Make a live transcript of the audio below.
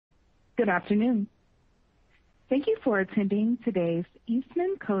Good afternoon. Thank you for attending today's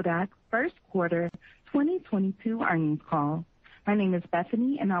Eastman Kodak first quarter 2022 earnings call. My name is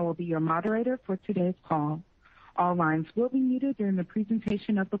Bethany, and I will be your moderator for today's call. All lines will be muted during the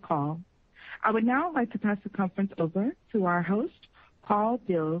presentation of the call. I would now like to pass the conference over to our host, Paul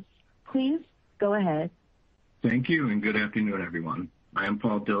Dills. Please go ahead. Thank you, and good afternoon, everyone. I am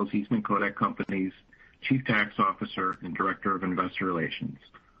Paul Dills, Eastman Kodak Company's Chief Tax Officer and Director of Investor Relations.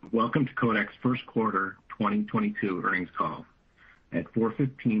 Welcome to Kodak's first quarter 2022 earnings call. At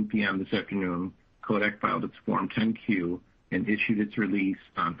 4:15 p.m. this afternoon, Kodak filed its Form 10-Q and issued its release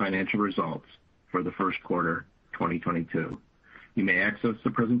on financial results for the first quarter 2022. You may access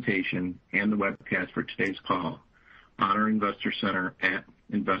the presentation and the webcast for today's call on our Investor Center at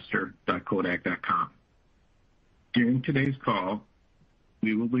investor.kodak.com. During today's call,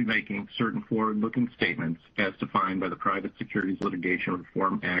 we will be making certain forward-looking statements as defined by the Private Securities Litigation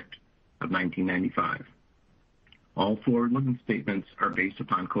Reform Act of 1995. All forward-looking statements are based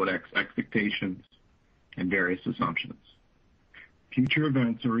upon Kodak's expectations and various assumptions. Future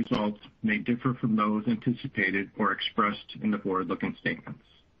events or results may differ from those anticipated or expressed in the forward-looking statements.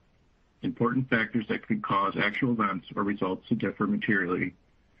 Important factors that could cause actual events or results to differ materially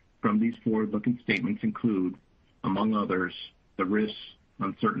from these forward-looking statements include, among others, the risks,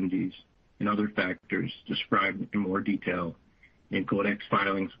 uncertainties, and other factors described in more detail in Kodak's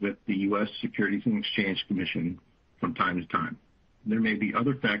filings with the U.S. Securities and Exchange Commission from time to time. There may be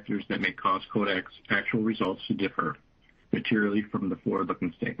other factors that may cause Kodak's actual results to differ materially from the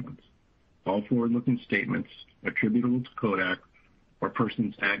forward-looking statements. All forward-looking statements attributable to Kodak or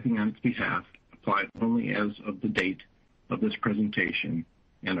persons acting on its behalf apply only as of the date of this presentation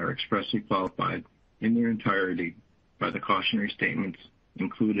and are expressly qualified in their entirety by the cautionary statements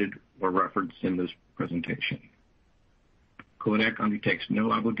included or referenced in this presentation. Kodak undertakes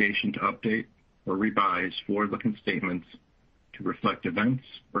no obligation to update or revise forward-looking statements to reflect events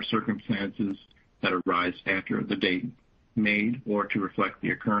or circumstances that arise after the date made or to reflect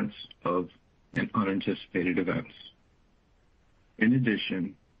the occurrence of an unanticipated events. In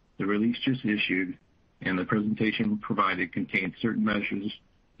addition, the release just issued and the presentation provided contains certain measures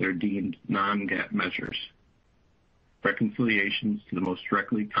that are deemed non-GAAP measures. Reconciliations to the most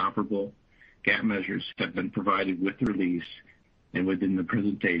directly comparable GAAP measures have been provided with the release and within the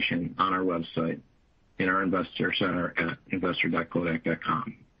presentation on our website in our Investor Center at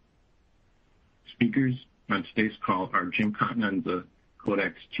investor.kodak.com. Speakers on today's call are Jim Continenza,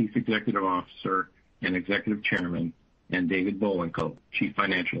 Kodak's Chief Executive Officer and Executive Chairman, and David Bullwinkle, Chief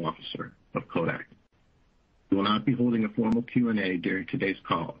Financial Officer of Kodak. We will not be holding a formal Q&A during today's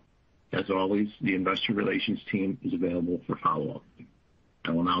call. As always, the investor relations team is available for follow-up.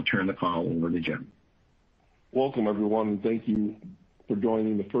 I will now turn the call over to Jim. Welcome, everyone, and thank you for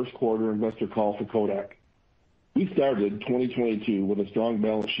joining the first quarter investor call for Kodak. We started 2022 with a strong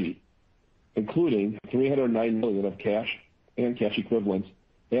balance sheet, including $309 million of cash and cash equivalents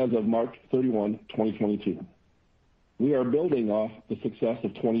as of March 31, 2022. We are building off the success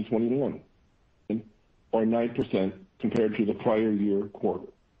of 2021, or 9% compared to the prior year quarter,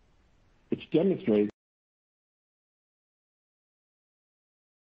 which demonstrates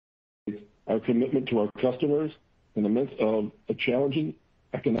our commitment to our customers in the midst of a challenging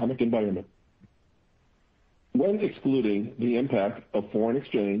economic environment. When excluding the impact of foreign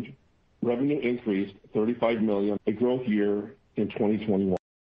exchange, revenue increased $35 million, a growth year in 2021.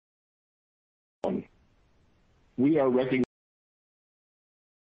 We are recognizing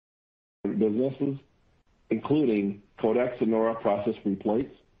businesses, including Kodak Sonora process free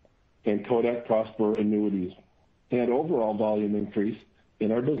plates and Kodak Prosper annuities, and overall volume increase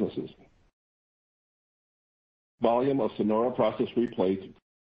in our businesses. Volume of Sonora process free plates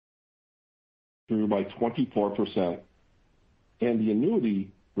grew by 24%, and the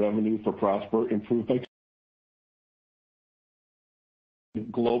annuity revenue for Prosper improved by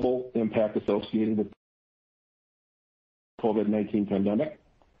global impact associated with COVID-19 pandemic,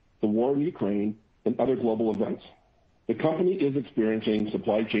 the war in Ukraine, and other global events. The company is experiencing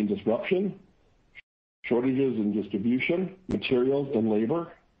supply chain disruption, shortages in distribution, materials, and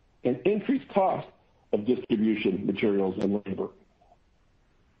labor, and increased cost of distribution, materials, and labor.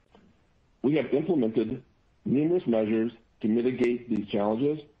 We have implemented numerous measures to mitigate these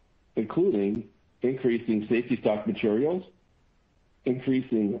challenges, including increasing safety stock materials,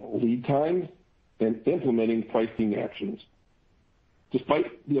 increasing lead times, and implementing pricing actions.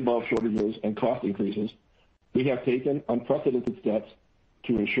 Despite the above shortages and cost increases, we have taken unprecedented steps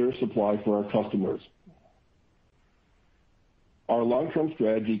to ensure supply for our customers. Our long-term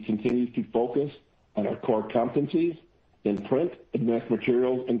strategy continues to focus on our core competencies in print, advanced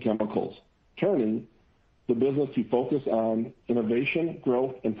materials, and chemicals, turning the business to focus on innovation,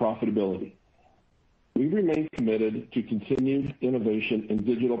 growth, and profitability. We remain committed to continued innovation in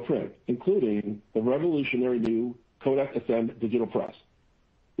digital print, including the revolutionary new Kodak Ascend digital press,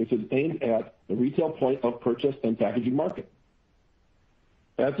 which is aimed at the retail point of purchase and packaging market.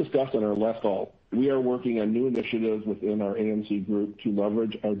 As discussed on our last call, we are working on new initiatives within our AMC group to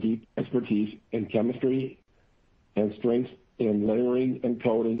leverage our deep expertise in chemistry and strengths in layering and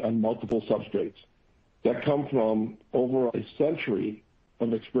coating on multiple substrates that come from over a century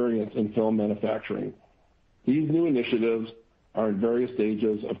of experience in film manufacturing. These new initiatives are in various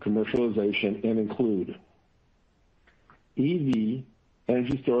stages of commercialization and include EV,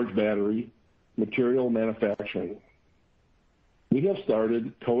 energy storage battery, material manufacturing. We have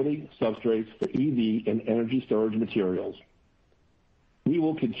started coating substrates for EV and energy storage materials. We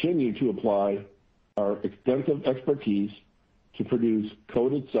will continue to apply our extensive expertise to produce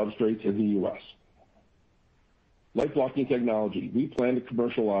coated substrates in the U.S. Light blocking technology. We plan to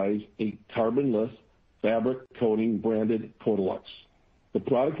commercialize a carbonless fabric coating branded Kodak. The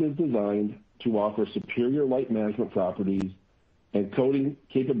product is designed to offer superior light management properties and coating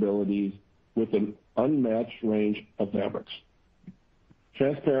capabilities with an unmatched range of fabrics.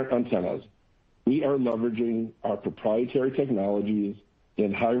 Transparent antennas. We are leveraging our proprietary technologies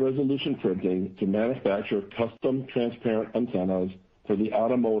in high-resolution printing to manufacture custom transparent antennas for the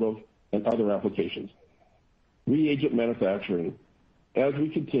automotive and other applications. Reagent manufacturing. As we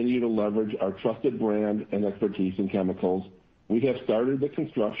continue to leverage our trusted brand and expertise in chemicals, we have started the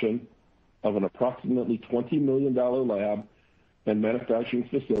construction of an approximately $20 million lab and manufacturing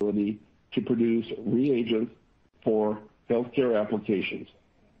facility to produce reagents for healthcare applications.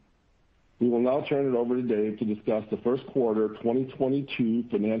 We will now turn it over to Dave to discuss the first quarter 2022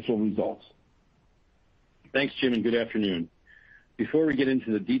 financial results. Thanks, Jim, and good afternoon. Before we get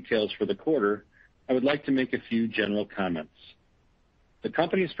into the details for the quarter, I would like to make a few general comments. The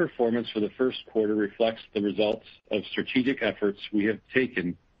company's performance for the first quarter reflects the results of strategic efforts we have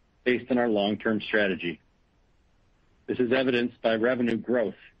taken based on our long-term strategy. This is evidenced by revenue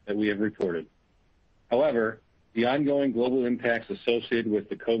growth that we have reported. However, the ongoing global impacts associated with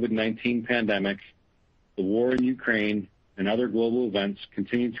the COVID-19 pandemic, the war in Ukraine, and other global events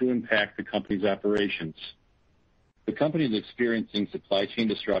continue to impact the company's operations. The company is experiencing supply chain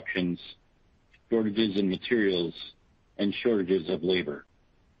disruptions, shortages in materials, and shortages of labor.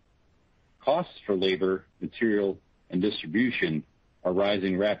 Costs for labor, material, and distribution are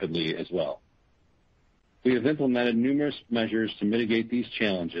rising rapidly as well. We have implemented numerous measures to mitigate these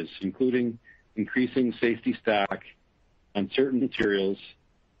challenges, including increasing safety stock on certain materials,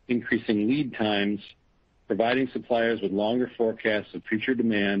 increasing lead times, providing suppliers with longer forecasts of future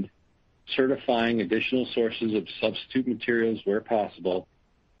demand, certifying additional sources of substitute materials where possible,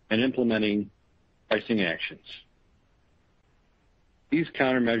 and implementing pricing actions. These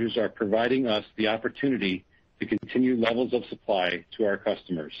countermeasures are providing us the opportunity to continue levels of supply to our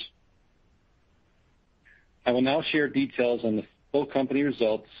customers. I will now share details on the full company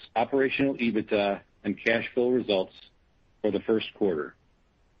results, operational EBITDA, and cash flow results for the first quarter.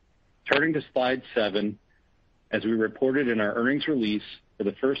 Turning to slide 7, as we reported in our earnings release for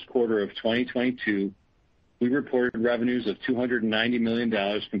the first quarter of 2022, we reported revenues of $290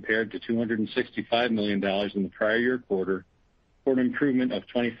 million compared to $265 million in the prior year quarter, for an improvement of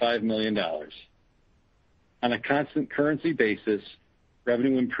 $25 million. On a constant currency basis,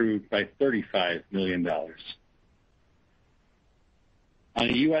 revenue improved by $35 million. On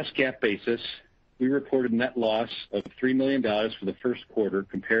a U.S. GAAP basis, we reported net loss of $3 million for the first quarter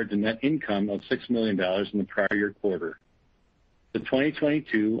compared to net income of $6 million in the prior year quarter. The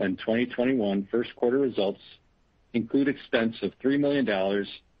 2022 and 2021 first quarter results include expense of $3 million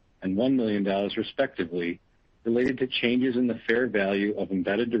and $1 million respectively, related to changes in the fair value of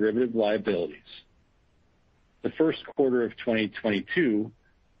embedded derivative liabilities. The first quarter of 2022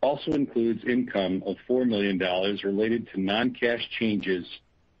 also includes income of $4 million related to non-cash changes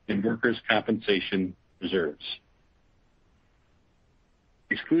in workers' compensation reserves.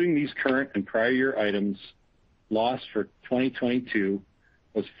 Excluding these current and prior year items, loss for 2022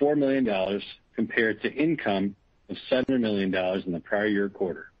 was $4 million compared to income of $7 million in the prior year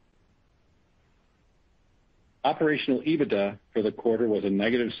quarter. Operational EBITDA for the quarter was a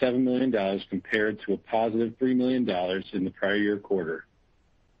negative $7 million compared to a positive $3 million in the prior year quarter.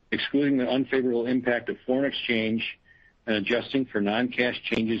 Excluding the unfavorable impact of foreign exchange and adjusting for non-cash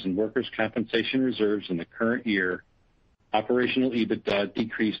changes in workers' compensation reserves in the current year, operational EBITDA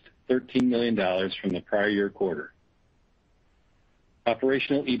decreased $13 million from the prior year quarter.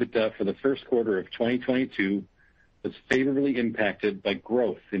 Operational EBITDA for the first quarter of 2022 was favorably impacted by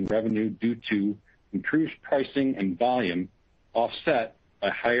growth in revenue due to improved pricing and volume, offset by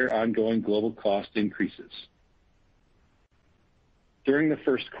higher ongoing global cost increases. During the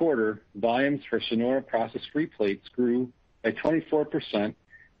first quarter, volumes for Sonora process-free plates grew by 24%,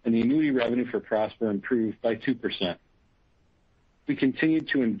 and the annuity revenue for Prosper improved by 2%. We continued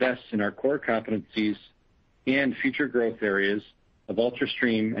to invest in our core competencies and future growth areas of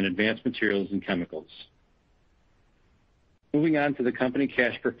UltraStream and advanced materials and chemicals. Moving on to the company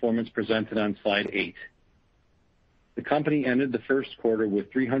cash performance presented on slide 8. The company ended the first quarter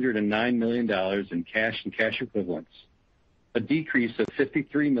with $309 million in cash and cash equivalents, a decrease of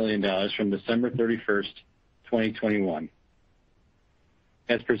 $53 million from December 31st, 2021.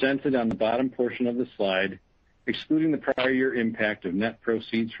 As presented on the bottom portion of the slide, excluding the prior year impact of net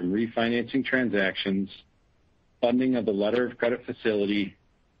proceeds from refinancing transactions, funding of the letter of credit facility,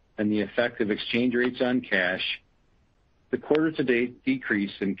 and the effect of exchange rates on cash, the quarter-to-date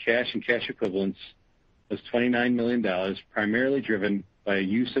decrease in cash and cash equivalents was $29 million, primarily driven by a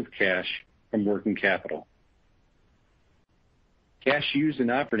use of cash from working capital. Cash used in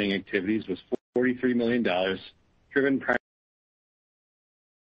operating activities was $43 million, driven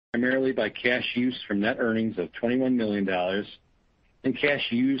primarily by cash use from net earnings of $21 million and cash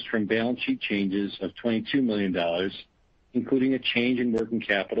used from balance sheet changes of $22 million, including a change in working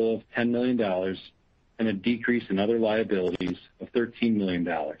capital of $10 million and a decrease in other liabilities of $13 million.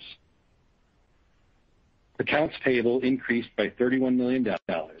 Accounts payable increased by $31 million.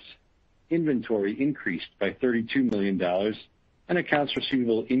 Inventory increased by $32 million, and accounts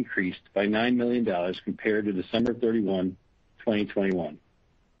receivable increased by $9 million compared to December 31, 2021.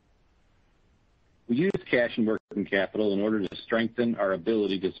 We used cash and working capital in order to strengthen our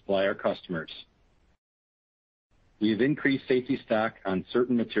ability to supply our customers. We have increased safety stock on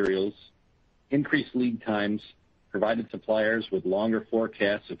certain materials, increased lead times, provided suppliers with longer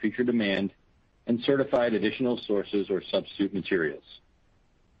forecasts of future demand, and certified additional sources or substitute materials.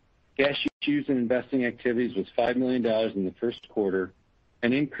 Cash used in investing activities was $5 million in the first quarter,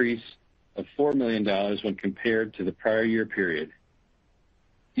 an increase of $4 million when compared to the prior year period.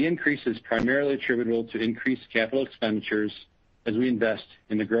 The increase is primarily attributable to increased capital expenditures as we invest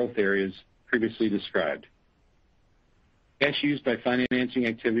in the growth areas previously described. Cash used by financing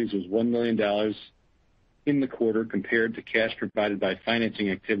activities was $1 million in the quarter compared to cash provided by financing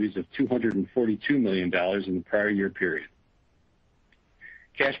activities of $242 million in the prior year period.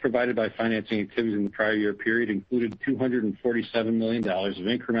 Cash provided by financing activities in the prior year period included $247 million of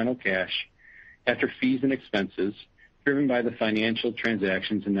incremental cash after fees and expenses driven by the financial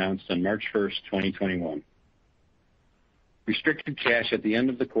transactions announced on March 1st, 2021. Restricted cash at the end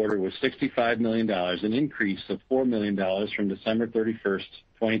of the quarter was $65 million, an increase of $4 million from December 31st,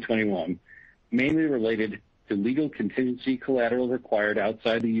 2021, mainly related to legal contingency collateral required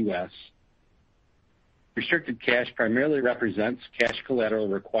outside the U.S. Restricted cash primarily represents cash collateral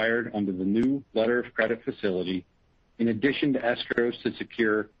required under the new letter of credit facility, in addition to escrows to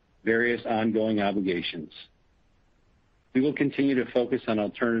secure various ongoing obligations. We will continue to focus on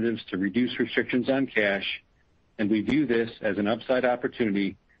alternatives to reduce restrictions on cash, and we view this as an upside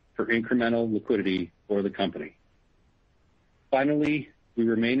opportunity for incremental liquidity for the company. Finally, we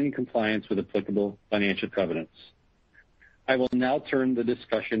remain in compliance with applicable financial covenants. I will now turn the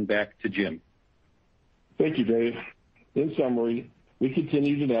discussion back to Jim. Thank you, Dave. In summary, we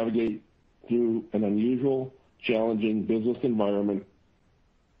continue to navigate through an unusual, challenging business environment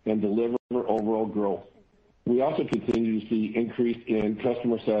and deliver overall growth. We also continue to see increase in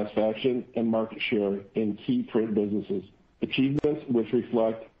customer satisfaction and market share in key print businesses, achievements which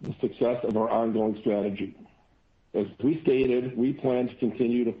reflect the success of our ongoing strategy. As we stated, we plan to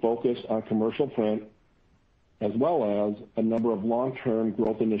continue to focus on commercial print as well as a number of long-term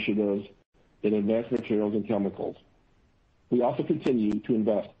growth initiatives in advanced materials and chemicals. We also continue to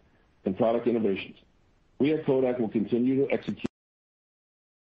invest in product innovations. We at Kodak will continue to execute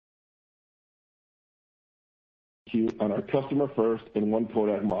on our customer first and one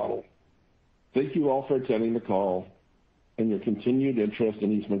Kodak model. Thank you all for attending the call and your continued interest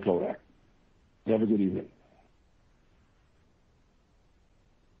in Eastman Kodak. Have a good evening.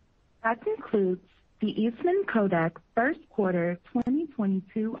 That concludes the Eastman Kodak first quarter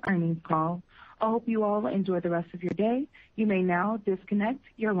 2022 earnings call. I hope you all enjoy the rest of your day. You may now disconnect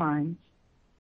your lines.